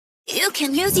You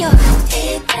can use your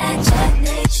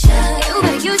imagination. You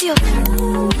better use your.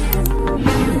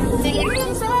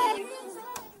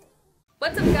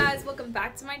 What's up guys, welcome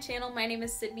back to my channel. My name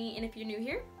is Sydney, and if you're new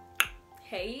here,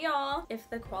 hey y'all. If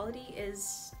the quality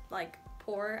is like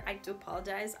poor, I do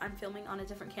apologize. I'm filming on a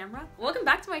different camera. Welcome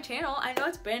back to my channel. I know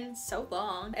it's been so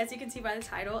long. As you can see by the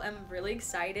title, I'm really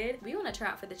excited. We want to try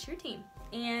out for the cheer team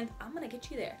and I'm gonna get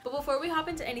you there. But before we hop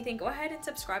into anything, go ahead and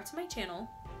subscribe to my channel,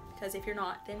 because if you're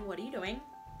not, then what are you doing?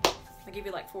 I'll give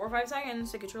you like 4 or 5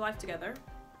 seconds to get your life together.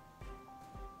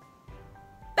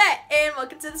 And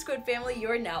welcome to the Squid family. You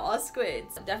are now all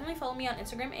squids. Definitely follow me on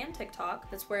Instagram and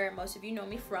TikTok. That's where most of you know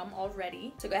me from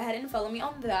already. So go ahead and follow me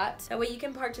on that. That way you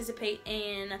can participate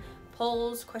in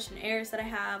polls, questionnaires that I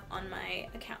have on my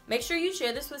account. Make sure you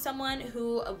share this with someone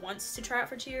who wants to try out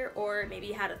for cheer, or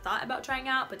maybe had a thought about trying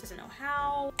out but doesn't know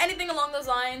how. Anything along those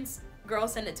lines, girl,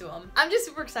 send it to them. I'm just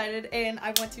super excited and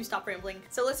I want to stop rambling.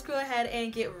 So let's go ahead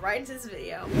and get right into this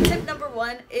video. Tip number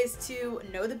 1 is to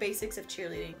know the basics of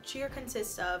cheerleading. Cheer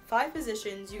consists of 5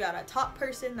 positions. You got a top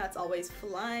person that's always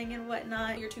flying and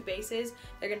whatnot. Your 2 bases,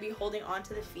 they're gonna be holding on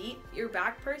to the feet. Your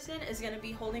back person is gonna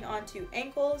be holding on to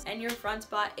ankles, and your front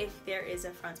spot, if there is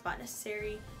a front spot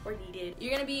necessary or needed,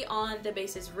 you're gonna be on the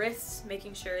base's wrists,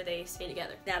 making sure they stay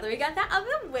together. Now that we got that out of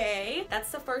the way,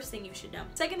 that's the first thing you should know.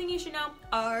 Second thing you should know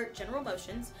are general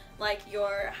motions, like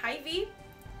your high V,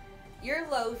 your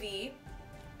low V,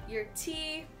 your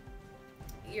T,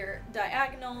 your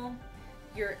diagonal,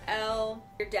 your L,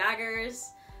 your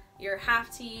daggers, your half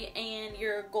T, and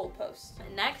your goalpost.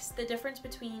 Next, the difference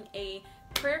between a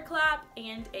prayer clap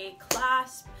and a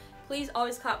clasp. Please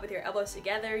always clap with your elbows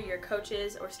together. Your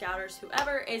coaches or scouters,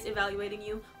 whoever is evaluating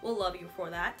you, will love you for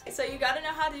that. So you gotta know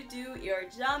how to do your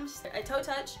jumps. A toe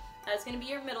touch, that's gonna be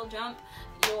your middle jump.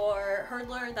 Your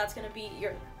hurdler, that's gonna be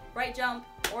your right jump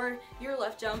or your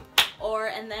left jump.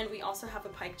 And then we also have a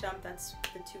pike jump, that's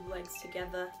the 2 legs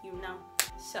together, you know.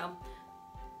 So,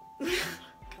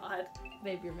 God,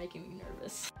 babe, you're making me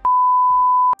nervous.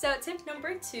 So tip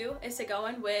number 2 is to go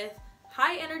in with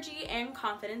high energy and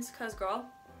confidence, because girl,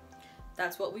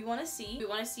 that's what we want to see. We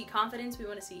want to see confidence, we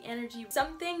want to see energy,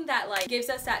 something that like gives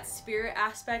us that spirit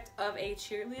aspect of a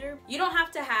cheerleader. You don't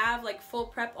have to have like full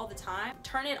prep all the time.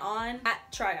 Turn it on at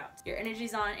tryouts. Your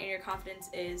energy's on and your confidence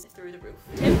is through the roof.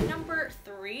 Tip number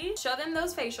 3, show them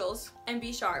those facials and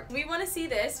be sharp. We want to see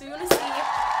this. We want to see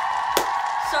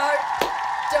sharp,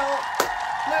 don't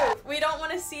move. We don't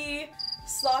want to see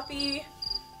sloppy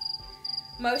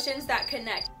motions that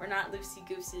connect. We're not loosey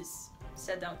gooses,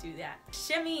 so don't do that.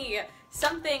 Shimmy,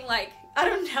 something like, I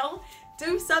don't know,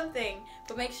 do something,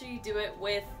 but make sure you do it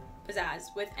with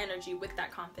pizzazz, with energy, with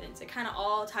that confidence. It kind of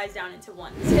all ties down into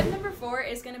one. Tip number 4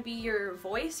 is going to be your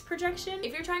voice projection.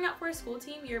 If you're trying out for a school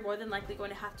team, you're more than likely going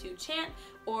to have to chant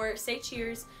or say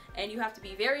cheers, and you have to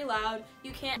be very loud.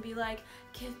 You can't be like,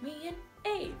 give me an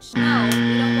H. No,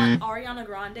 we don't want Ariana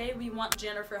Grande, we want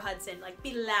Jennifer Hudson. Like,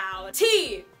 be loud.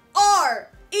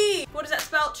 T-R-E. What does that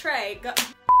spell? Trey. Go.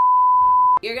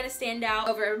 You're gonna stand out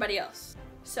over everybody else.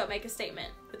 So make a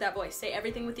statement with that voice. Say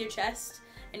everything with your chest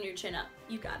and your chin up.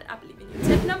 You got it, I believe in you.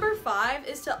 Tip number 5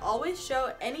 is to always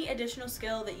show any additional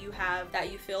skill that you have that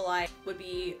you feel like would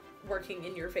be working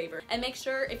in your favor. And make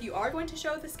sure if you are going to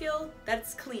show the skill,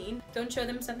 that's clean. Don't show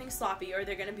them something sloppy, or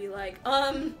they're gonna be like,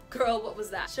 girl, what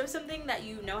was that? Show something that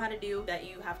you know how to do, that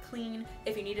you have clean.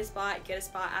 If you need a spot, get a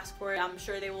spot, ask for it. I'm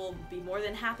sure they will be more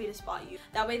than happy to spot you.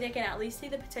 That way they can at least see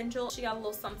the potential. She got a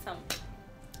little something.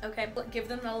 Okay, but give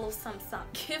them that little something.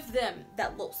 Give them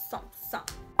that little something.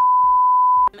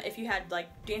 If you had like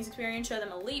dance experience, show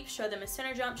them a leap, show them a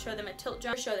center jump, show them a tilt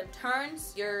jump, show them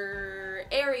turns, your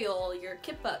aerial, your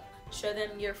kip up, show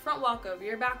them your front walkover,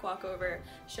 your back walkover,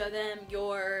 show them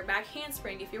your back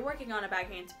handspring if you're working on a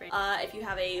back handspring. If you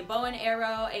have a bow and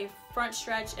arrow, a front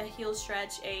stretch, a heel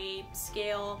stretch, a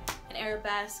scale, an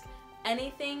arabesque,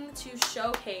 anything to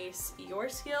showcase your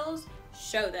skills,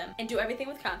 show them, and do everything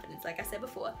with confidence, like I said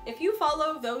before. If you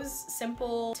follow those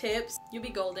simple tips, you'll be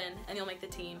golden and you'll make the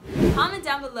team. Comment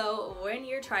down below when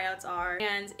your tryouts are,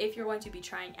 and if you're going to be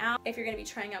trying out. If you're going to be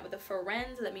trying out with a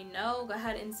friend, let me know. Go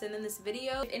ahead and send them this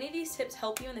video. If any of these tips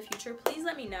help you in the future, please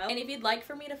let me know. And if you'd like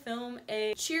for me to film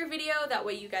a cheer video, that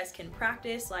way you guys can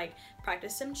practice, like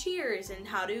practice some cheers and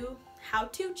how to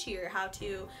cheer,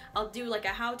 I'll do like a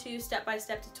how-to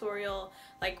step-by-step tutorial,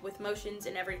 like with motions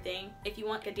and everything. If you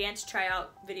want a dance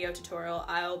tryout video tutorial,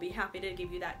 I'll be happy to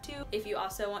give you that too. If you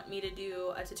also want me to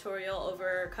do a tutorial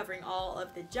over covering all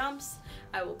of the jumps,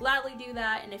 I will gladly do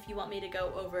that. And if you want me to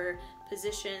go over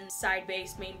positions, side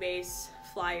base, main base,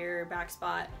 flyer, back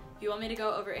spot, If you want me to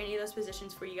go over any of those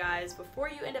positions for you guys before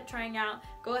you end up trying out,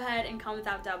 go ahead and comment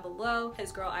that down below.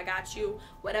 Because girl, I got you.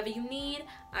 Whatever you need,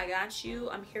 I got you.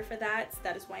 I'm here for that.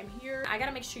 That is why I'm here. I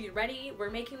gotta make sure you're ready.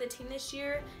 We're making the team this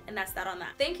year, and that's that on that.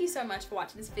 Thank you so much for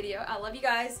watching this video. I love you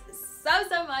guys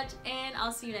so much, and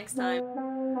I'll see you next time.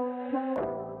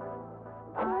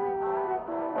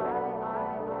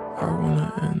 I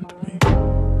wanna end me.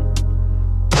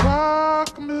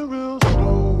 Rock me real